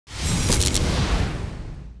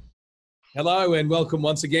Hello and welcome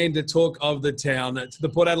once again to Talk of the Town. To the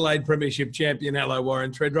Port Adelaide Premiership champion. Hello, Warren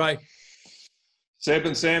Tredrea. Seb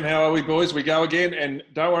and Sam, how are we, boys? We go again, and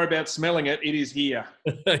don't worry about smelling it. It is here.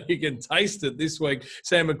 You can taste it this week.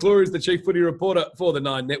 Sam McClure is the chief footy reporter for the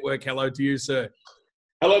Nine Network. Hello to you, sir.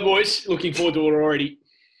 Hello, boys. Looking forward to it already.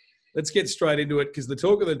 Let's get straight into it because the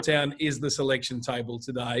talk of the town is the selection table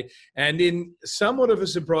today. And in somewhat of a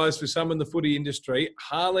surprise for some in the footy industry,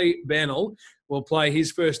 Harley Bennell will play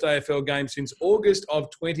his first AFL game since August of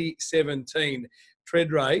 2017.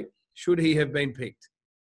 Tredrea, should he have been picked?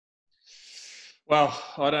 Well,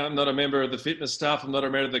 I'm not a member of the fitness staff. I'm not a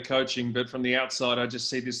member of the coaching, but from the outside, I just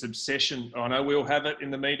see this obsession. I know we'll have it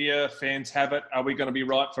in the media. Fans have it. Are we going to be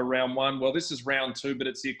right for round one? Well, this is round two, but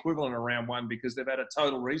it's the equivalent of round one because they've had a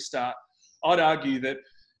total restart. I'd argue that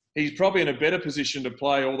he's probably in a better position to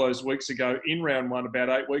play all those weeks ago in round one, about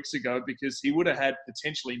 8 weeks ago, because he would have had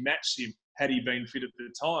potentially matched him had he been fit at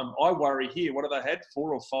the time. I worry here, what have they had?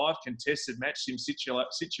 4 or 5 contested match him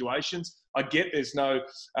situations. I get there's no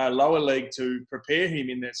lower league to prepare him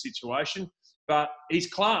in that situation, but he's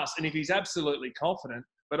class, and if he's absolutely confident,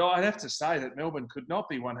 but I'd have to say that Melbourne could not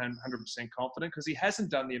be 100% confident because he hasn't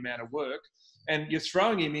done the amount of work, and you're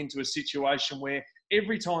throwing him into a situation where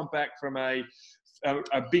every time back from a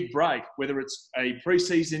big break, whether it's a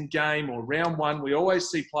pre-season game or round one, we always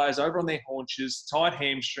see players over on their haunches, tight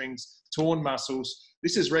hamstrings, torn muscles.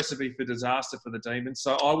 This is recipe for disaster for the Demons.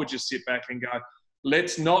 So I would just sit back and go,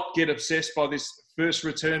 let's not get obsessed by this first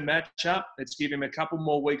return matchup. Let's give him a couple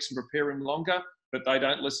more weeks and prepare him longer, but they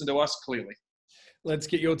don't listen to us clearly. Let's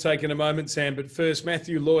get your take in a moment, Sam. But first,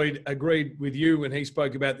 Matthew Lloyd agreed with you when he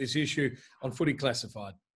spoke about this issue on Footy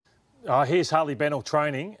Classified. Here's Harley Bennell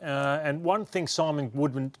training. And one thing Simon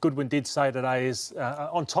Goodwin did say today is,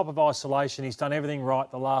 on top of isolation, he's done everything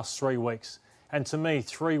right the last 3 weeks. And to me,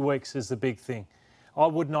 3 weeks is the big thing. I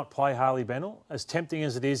would not play Harley Bennell. As tempting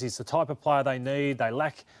as it is, he's the type of player they need. They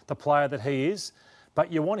lack the player that he is.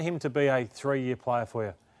 But you want him to be a 3-year player for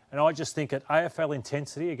you. And I just think at AFL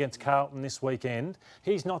intensity against Carlton this weekend,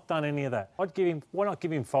 he's not done any of that. Why not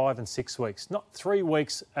give him 5 and 6 weeks? Not 3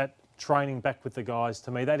 weeks at training back with the guys.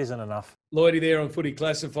 To me, that isn't enough. Lloydie there on Footy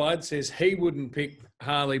Classified says he wouldn't pick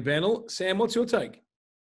Harley Bennell. Sam, what's your take?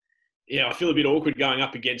 Yeah, I feel a bit awkward going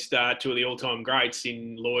up against 2 of the all-time greats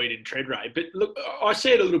in Lloyd and Tredrea. But look, I see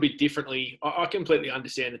it a little bit differently. I completely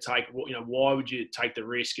understand the take. Why would you take the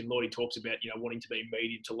risk? And Lloydie talks about, wanting to be a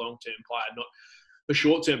medium to long-term player, not a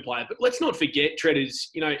short-term player. But let's not forget, Tredders,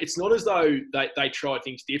 it's not as though they tried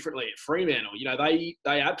things differently at Fremantle.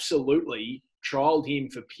 They absolutely trialled him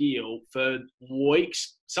for Peel for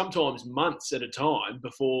weeks, sometimes months at a time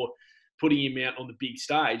before putting him out on the big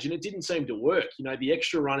stage, and it didn't seem to work. The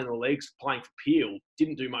extra run in the legs playing for Peel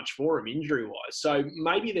didn't do much for him injury-wise. So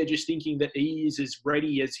maybe they're just thinking that he is as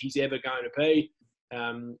ready as he's ever going to be.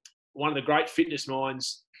 One of the great fitness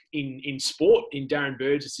minds in sport, in Darren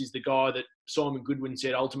Burgess, is the guy that Simon Goodwin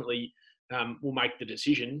said ultimately will make the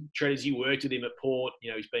decision. Tredders, you worked with him at Port.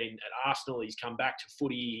 He's been at Arsenal. He's come back to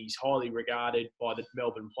footy. He's highly regarded by the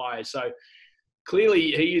Melbourne players. So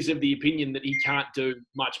clearly, he is of the opinion that he can't do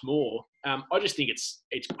much more. I just think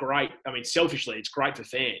it's great. I mean, selfishly, it's great for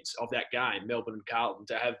fans of that game, Melbourne and Carlton,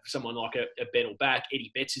 to have someone like a Bennell back.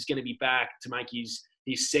 Eddie Betts is going to be back to make his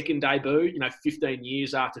second debut, 15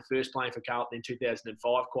 years after first playing for Carlton in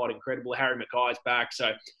 2005. Quite incredible. Harry Mackay's back.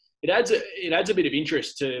 So it adds a bit of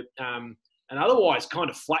interest to an otherwise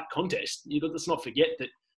kind of flat contest. Let's not forget that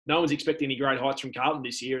no one's expecting any great heights from Carlton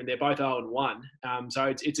this year, and they're both 0-1.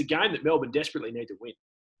 So it's a game that Melbourne desperately need to win.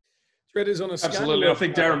 Tredders on a scale. Absolutely. I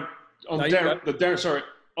think on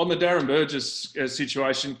the Darren Burgess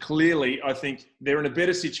situation, clearly, I think they're in a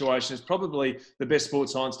better situation. It's probably the best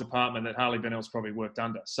sports science department that Harley Bennell's probably worked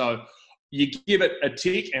under. So you give it a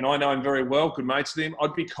tick, and I know him very well, good mates with him.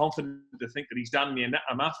 I'd be confident to think that he's done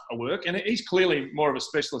enough work, and he's clearly more of a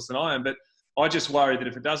specialist than I am, but I just worry that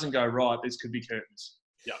if it doesn't go right, this could be curtains.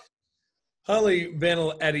 Yeah. Harley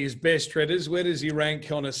Bennell at his best, Tredders. Where does he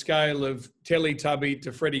rank on a scale of Teletubby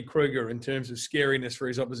to Freddy Krueger in terms of scariness for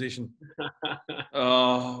his opposition?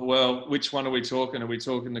 Oh, well, which one are we talking? Are we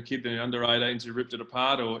talking the kid in the under 18s who ripped it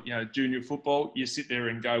apart, or junior football? You sit there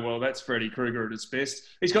and go, well, that's Freddy Krueger at his best.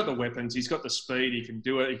 He's got the weapons, he's got the speed, he can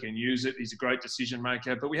do it, he can use it. He's a great decision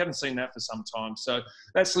maker, but we haven't seen that for some time. So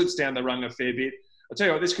that slips down the rung a fair bit. I'll tell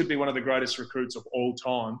you what, this could be one of the greatest recruits of all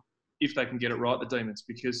time if they can get it right, the Demons,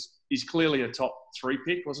 because he's clearly a top 3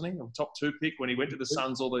 pick, wasn't he? Or top 2 pick when he went to the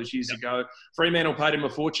Suns all those years ago. Fremantle paid him a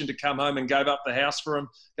fortune to come home and gave up the house for him,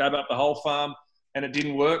 gave up the whole farm, and it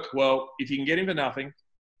didn't work. Well, if you can get him for nothing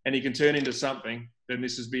and he can turn into something, then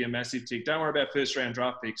this would be a massive tick. Don't worry about first-round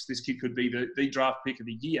draft picks. This kid could be the draft pick of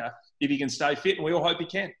the year if he can stay fit, and we all hope he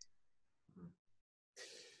can.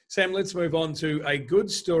 Sam, let's move on to a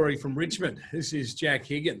good story from Richmond. This is Jack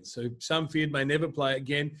Higgins, who some feared may never play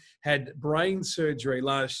again, had brain surgery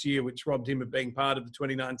last year, which robbed him of being part of the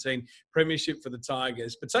 2019 premiership for the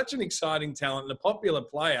Tigers. But such an exciting talent and a popular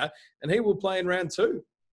player, and he will play in round 2.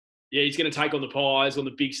 Yeah, he's going to take on the Pies on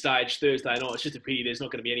the big stage Thursday night. It's just a pity there's not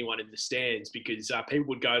going to be anyone in the stands because people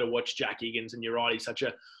would go to watch Jack Higgins, and you're right, he's such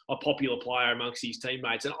a popular player amongst his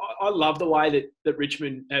teammates. And I love the way that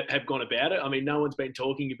Richmond have gone about it. I mean, no one's been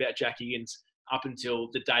talking about Jack Higgins up until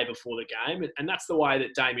the day before the game, and that's the way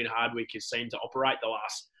that Damien Hardwick has seemed to operate the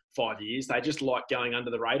last 5 years. They just like going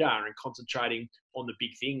under the radar and concentrating on the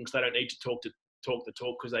big things. They don't need to talk the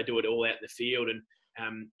talk because they do it all out in the field. And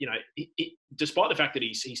despite the fact that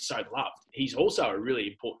he's so loved, he's also a really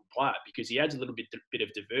important player because he adds a little bit of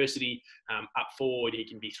diversity up forward. He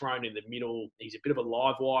can be thrown in the middle. He's a bit of a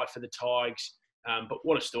live wire for the Tigers. But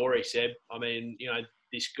what a story, Seb. I mean,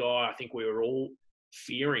 this guy, I think we were all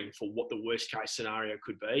fearing for what the worst case scenario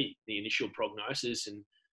could be, the initial prognosis, and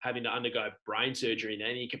having to undergo brain surgery in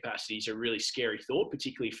any capacity is a really scary thought,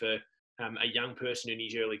 particularly for a young person in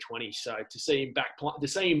his early 20s. So to see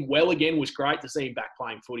him well again was great. To see him back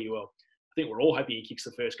playing footy, well, I think we're all happy he kicks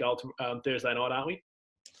the first goal Thursday night, aren't we?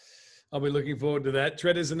 I'll be looking forward to that.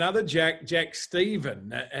 Tread, there's another Jack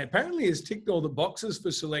Stephen. Apparently has ticked all the boxes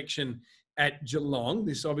for selection at Geelong.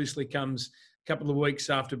 This obviously comes a couple of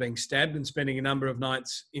weeks after being stabbed and spending a number of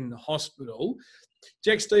nights in the hospital.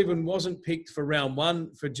 Jack Stephen wasn't picked for round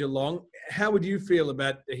 1 for Geelong. How would you feel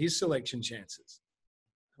about his selection chances?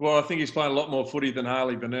 Well, I think he's playing a lot more footy than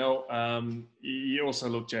Harley Bennell. You also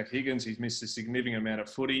look Jack Higgins. He's missed a significant amount of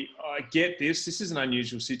footy. I get this. This is an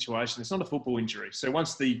unusual situation. It's not a football injury. So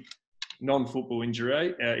once the non-football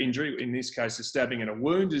injury, in this case a stabbing and a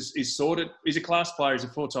wound, is sorted, he's a class player. He's a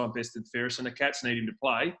 4-time best and fairest, and the Cats need him to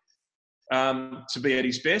play to be at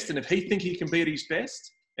his best. And if he thinks he can be at his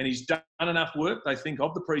best and he's done enough work, they think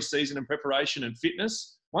of the pre-season and preparation and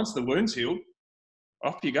fitness, once the wound's healed,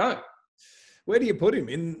 off you go. Where do you put him?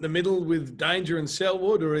 In the middle with Danger and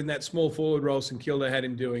Selwood, or in that small forward role St Kilda had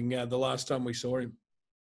him doing the last time we saw him?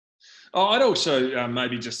 Oh, I'd also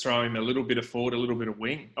maybe just throw him a little bit of forward, a little bit of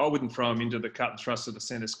wing. I wouldn't throw him into the cut and thrust of the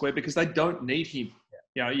centre square because they don't need him.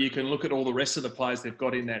 Yeah. You can look at all the rest of the players they've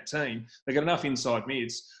got in that team. They've got enough inside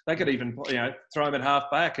mids. They could even throw him at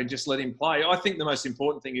half back and just let him play. I think the most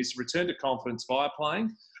important thing is return to confidence via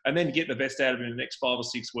playing, and then get the best out of him in the next 5 or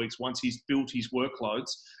 6 weeks once he's built his workloads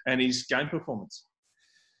and his game performance.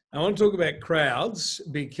 I want to talk about crowds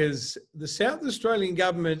because the South Australian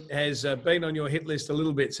government has been on your hit list a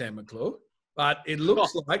little bit, Sam McClure, but it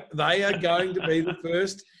looks like they are going to be the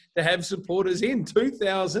first to have supporters in.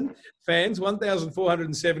 2,000 fans,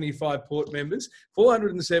 1,475 Port members,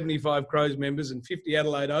 475 Crows members and 50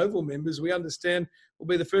 Adelaide Oval members, we understand will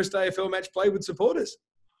be the first AFL match played with supporters.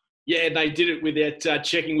 Yeah, they did it without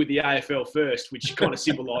checking with the AFL first, which kind of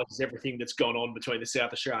symbolises everything that's gone on between the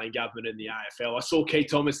South Australian government and the AFL. I saw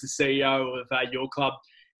Keith Thomas, the CEO of your club,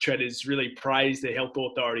 Treaders, really praise the health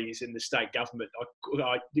authorities and the state government.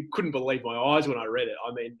 I couldn't believe my eyes when I read it.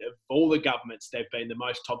 I mean, of all the governments, they've been the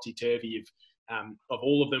most topsy-turvy of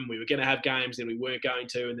all of them. We were going to have games, then we weren't going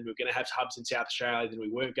to, and then we were going to have hubs in South Australia, then we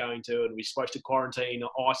weren't going to, and we were supposed to quarantine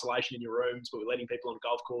or isolation in your rooms, but we're letting people on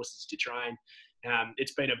golf courses to train.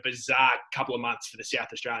 It's been a bizarre couple of months for the South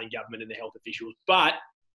Australian government and the health officials, but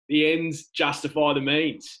the ends justify the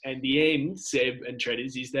means. And the end, Seb and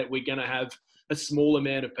Treaders, is that we're going to have a small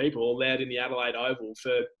amount of people allowed in the Adelaide Oval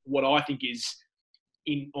for what I think is,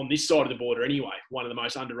 on this side of the border anyway, one of the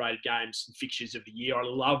most underrated games and fixtures of the year. I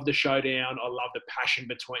love the showdown. I love the passion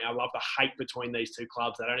I love the hate between these two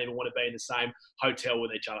clubs. They don't even want to be in the same hotel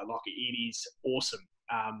with each other. Like, it is awesome.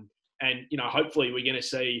 And hopefully we're going to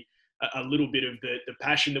see a little bit of the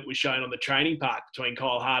passion that was shown on the training park between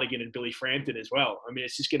Kyle Hartigan and Billy Frampton as well. I mean,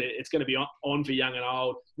 it's going to be on for young and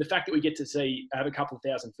old. The fact that we get to have a couple of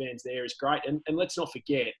thousand fans there is great. And let's not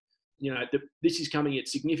forget, this is coming at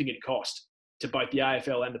significant cost to both the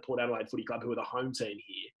AFL and the Port Adelaide Footy Club, who are the home team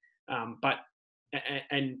here.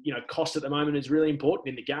 Cost at the moment is really important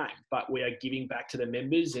in the game, but we are giving back to the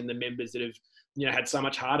members, and the members that have had so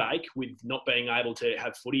much heartache with not being able to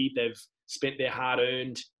have footy. They've spent their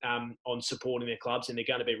hard-earned on supporting their clubs, and they're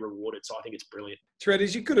going to be rewarded. So I think it's brilliant.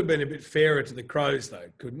 Treaders, you could have been a bit fairer to the Crows, though,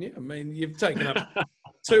 couldn't you? I mean, you've taken up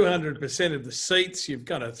 200% of the seats. You've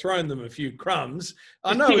kind of thrown them a few crumbs.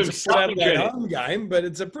 I know it's a Saturday home game, but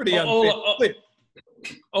it's a pretty unfair flip.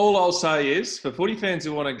 All I'll say is, for footy fans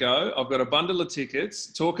who want to go, I've got a bundle of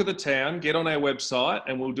tickets. Talk of the town, get on our website,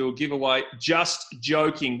 and we'll do a giveaway. Just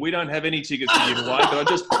joking. We don't have any tickets to give away, but I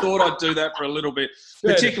just thought I'd do that for a little bit,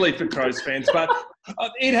 particularly for Crows fans. But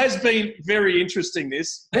it has been very interesting,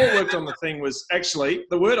 this. Paul worked on the thing was actually,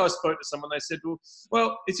 the word I spoke to someone, they said,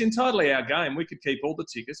 well, it's entirely our game. We could keep all the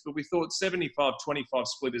tickets, but we thought 75-25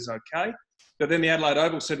 split is okay. But then the Adelaide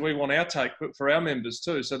Oval said, we want our take for our members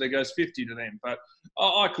too. So there goes 50 to them. But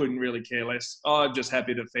I couldn't really care less. I'm just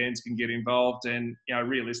happy that fans can get involved. And,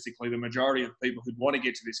 realistically, the majority of people who'd want to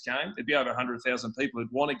get to this game, there'd be over 100,000 people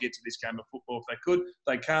who'd want to get to this game of football if they could.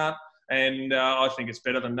 They can't. And I think it's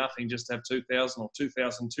better than nothing just to have 2,000 or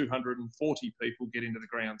 2,240 people get into the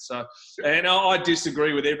ground. So, and I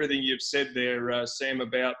disagree with everything you've said there, Sam,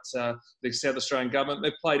 about the South Australian government.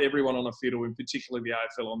 They've played everyone on a fiddle, and particularly the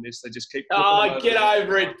AFL on this. They just keep... get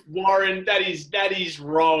over it, Warren. That is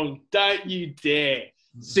wrong. Don't you dare.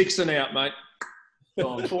 6 and out, mate.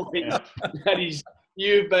 That is...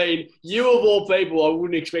 You of all people, I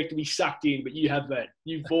wouldn't expect to be sucked in, but you have been.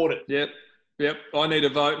 You've bought it. Yep. I need a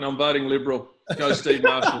vote, and I'm voting Liberal. Go Steve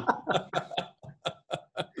Marshall.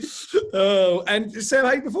 And Sam,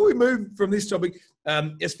 hey, before we move from this topic,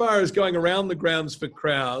 as far as going around the grounds for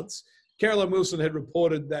crowds, Caroline Wilson had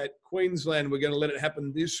reported that Queensland were going to let it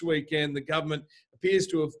happen this weekend. The government appears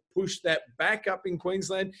to have pushed that back up in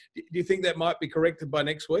Queensland. Do you think that might be corrected by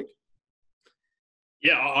next week?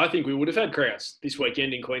 Yeah, I think we would have had crowds this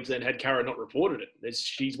weekend in Queensland had Cara not reported it.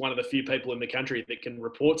 She's one of the few people in the country that can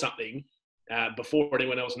report something before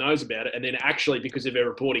anyone else knows about it, and then actually, because of her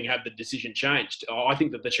reporting, have the decision changed. I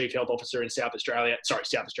think that the Chief Health Officer in South Australia,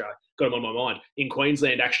 got him on my mind, in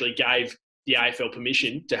Queensland actually gave the AFL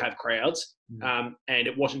permission to have crowds, and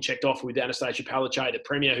it wasn't checked off with Anastasia Palaszczuk, the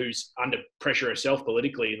Premier, who's under pressure herself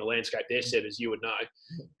politically in the landscape there, Seb, as you would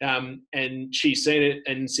know. And she's seen it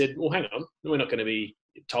and said, well, hang on, we're not going to be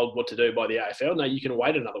told what to do by the AFL. No, you can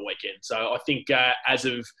wait another weekend. So I think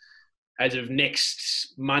as of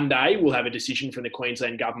next Monday, we'll have a decision from the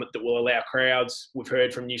Queensland government that will allow crowds. We've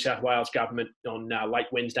heard from New South Wales government on late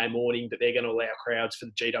Wednesday morning that they're going to allow crowds for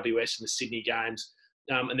the GWS and the Sydney games.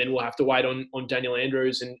 And then we'll have to wait on Daniel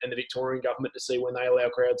Andrews and the Victorian government to see when they allow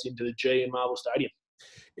crowds into the G and Marvel Stadium.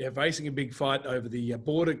 Yeah, facing a big fight over the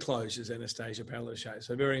border closures, Anastasia Palaszczuk.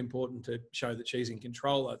 So very important to show that she's in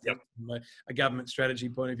control, I think, from a government strategy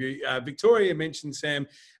point of view. Victoria mentioned, Sam,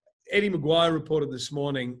 Eddie Maguire reported this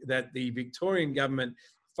morning that the Victorian government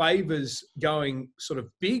favours going sort of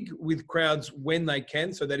big with crowds when they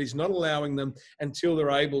can. So that is not allowing them until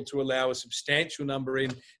they're able to allow a substantial number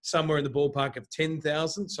in, somewhere in the ballpark of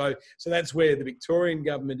 10,000. So that's where the Victorian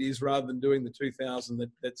government is, rather than doing the 2,000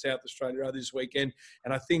 that South Australia are this weekend.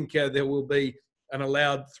 And I think there will be an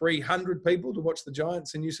allowed 300 people to watch the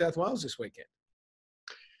Giants in New South Wales this weekend.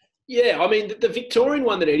 Yeah, I mean, the Victorian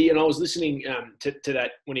one that Eddie, and I was listening to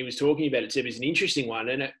that when he was talking about it, Seb, is an interesting one.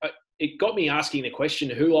 And it got me asking the question,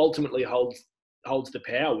 who ultimately holds the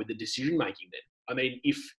power with the decision-making then? I mean,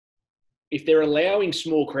 if they're allowing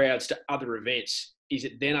small crowds to other events, is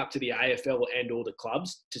it then up to the AFL and or the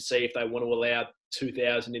clubs to see if they want to allow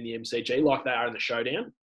 2,000 in the MCG like they are in the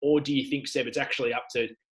Showdown? Or do you think, Seb, it's actually up to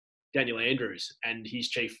Daniel Andrews and his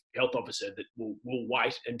Chief Health Officer that will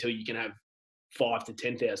wait until you can have 5,000 to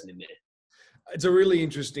 10,000 in there? It's a really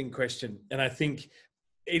interesting question. And I think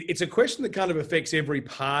it's a question that kind of affects every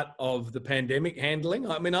part of the pandemic handling.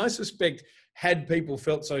 I mean, I suspect had people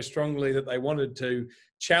felt so strongly that they wanted to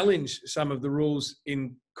challenge some of the rules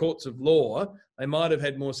in courts of law, they might have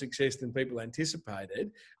had more success than people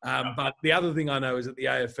anticipated. But the other thing I know is that the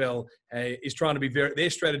AFL is trying to be their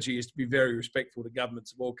strategy is to be very respectful to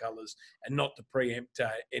governments of all colours and not to preempt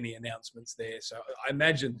any announcements there. So I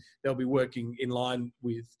imagine they'll be working in line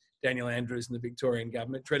with Daniel Andrews and the Victorian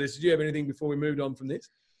government. Tredrea, did you have anything before we moved on from this?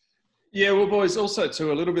 Yeah, well, boys, also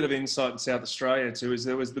too, a little bit of insight in South Australia too is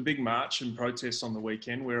there was the big march and protests on the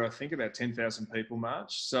weekend where I think about 10,000 people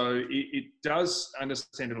marched. So it does,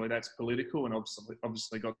 understandably, that's political and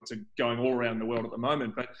obviously got to going all around the world at the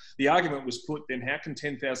moment. But the argument was put then, how can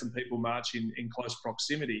 10,000 people march in close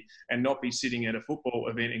proximity and not be sitting at a football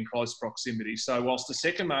event in close proximity? So whilst the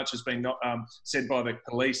second march has been said by the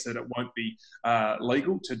police that it won't be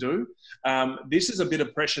legal to do, this is a bit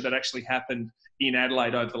of pressure that actually happened in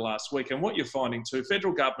Adelaide over the last week. And what you're finding too,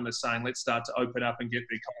 federal government is saying, let's start to open up and get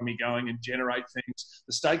the economy going and generate things.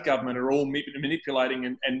 The state government are all manipulating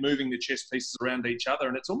and moving the chess pieces around each other.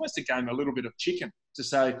 And it's almost a game, a little bit of chicken to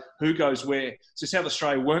say who goes where. So South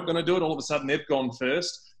Australia weren't going to do it. All of a sudden they've gone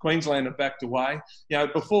first. Queensland have backed away. You know,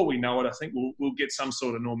 before we know it, I think we'll get some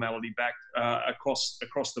sort of normality back across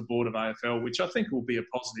the board of AFL, which I think will be a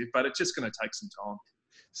positive, but it's just going to take some time.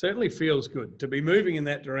 certainly feels good to be moving in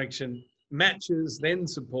that direction. Matches, then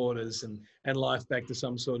supporters, and life back to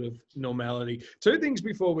some sort of normality. Two things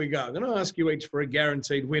before we go. I'm going to ask you each for a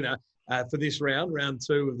guaranteed winner for this round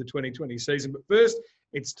 2 of the 2020 season. But first,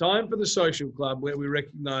 it's time for the Social Club, where we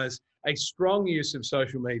recognise a strong use of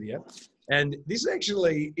social media. And this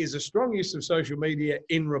actually is a strong use of social media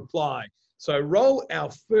in reply. So roll our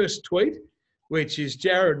first tweet, which is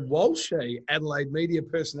Jared Walsh, a Adelaide media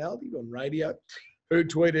personality on radio, who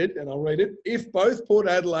tweeted, and I'll read it, if both Port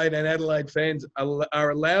Adelaide and Adelaide fans are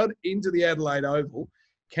allowed into the Adelaide Oval,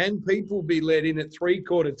 can people be let in at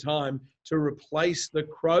 3/4 time to replace the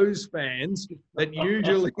Crows fans that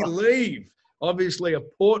usually leave? Obviously a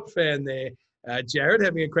Port fan there, Jared,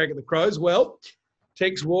 having a crack at the Crows. Well,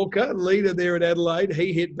 Tex Walker, leader there at Adelaide,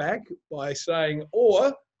 he hit back by saying,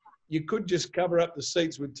 or you could just cover up the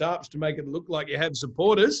seats with tarps to make it look like you have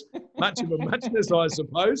supporters. Much of a muchness, I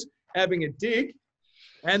suppose, having a dig.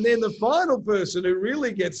 And then the final person who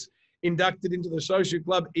really gets inducted into the Social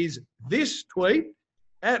Club is this tweet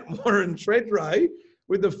at Warren Tredrea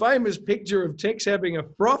with the famous picture of Tex having a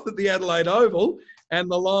froth at the Adelaide Oval and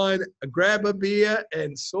the line, grab a beer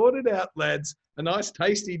and sort it out, lads. A nice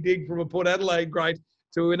tasty dig from a Port Adelaide great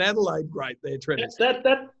to an Adelaide great there,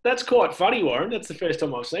 Tredrea. That's quite funny, Warren. That's the first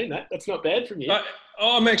time I've seen that. That's not bad from you.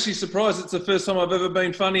 I'm actually surprised it's the first time I've ever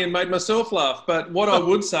been funny and made myself laugh. But what I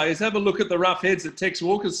would say is have a look at the rough heads that Tex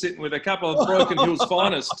Walker's sitting with, a couple of Broken Hill's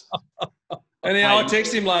finest. And I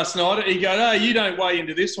texted him last night. He goes, oh, you don't weigh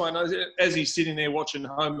into this one. As he's sitting there watching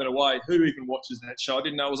Home and Away, who even watches that show? I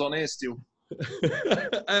didn't know it was on air still. Be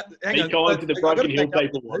kind to the Broken Hill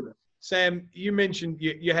people. Sam, you mentioned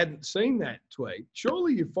you hadn't seen that tweet.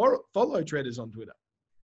 Surely you follow Treaders on Twitter.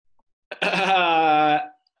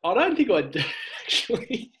 I don't think I do,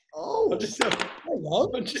 actually. Oh, I'm just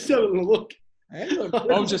having a look.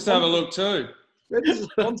 I'll just have a look too. Treaders'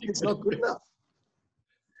 content's not good enough.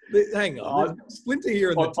 Hang on. Splinter here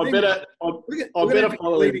in the team. I better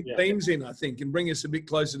follow leading themes in, I think, and bring us a bit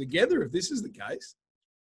closer together if this is the case.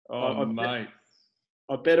 Oh, mate.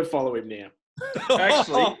 I better follow him now.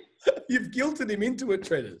 Actually, you've guilted him into it,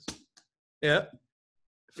 Treaders. Yeah.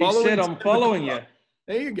 He said, I'm following you.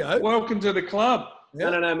 There you go. Welcome to the club. Yeah.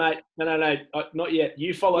 No, mate. No, not yet.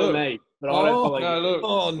 You follow me, but I don't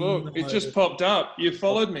follow you. Look. It just popped up. You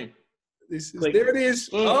followed me. There it is.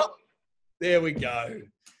 Oh, there we go.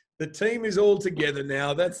 The team is all together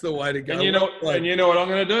now. That's the way to go. And you know what I'm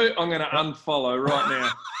going to do? I'm going to unfollow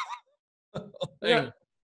right now.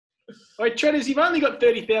 Wait, Treaders, you've only got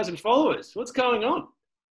 30,000 followers. What's going on?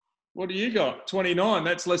 What do you got? 29.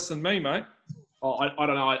 That's less than me, mate. Oh, I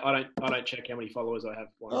don't know. I don't check how many followers I have.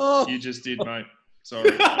 Oh. You just did, mate.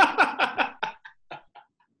 Sorry.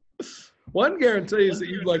 One guarantee is that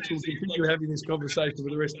you blokes will continue having this conversation for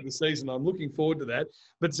the rest of the season. I'm looking forward to that.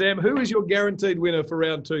 But, Sam, who is your guaranteed winner for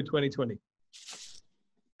round 2, 2020?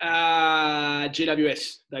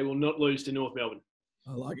 GWS. They will not lose to North Melbourne.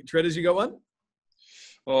 I like it. Treaders, you got one?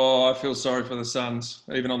 Oh, I feel sorry for the Suns.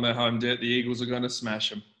 Even on their home debt, the Eagles are going to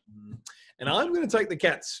smash them. And I'm going to take the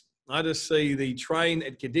Cats. I just see the train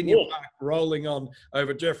at Cardinia Park rolling on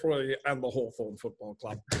over Jeffrey and the Hawthorn Football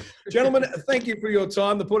Club. Gentlemen, thank you for your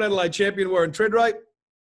time. The Port Adelaide champion, Warren Tredrea.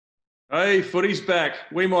 Hey, footy's back.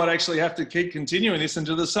 We might actually have to keep continuing this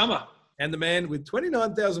into the summer. And the man with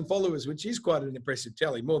 29,000 followers, which is quite an impressive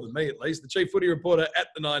tally, more than me at least, the chief footy reporter at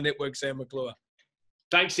the Nine Network, Sam McClure.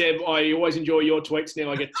 Thanks, Seb. I always enjoy your tweets.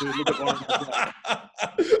 Now I get to look at one.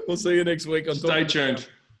 We'll see you next week on Stay tuned.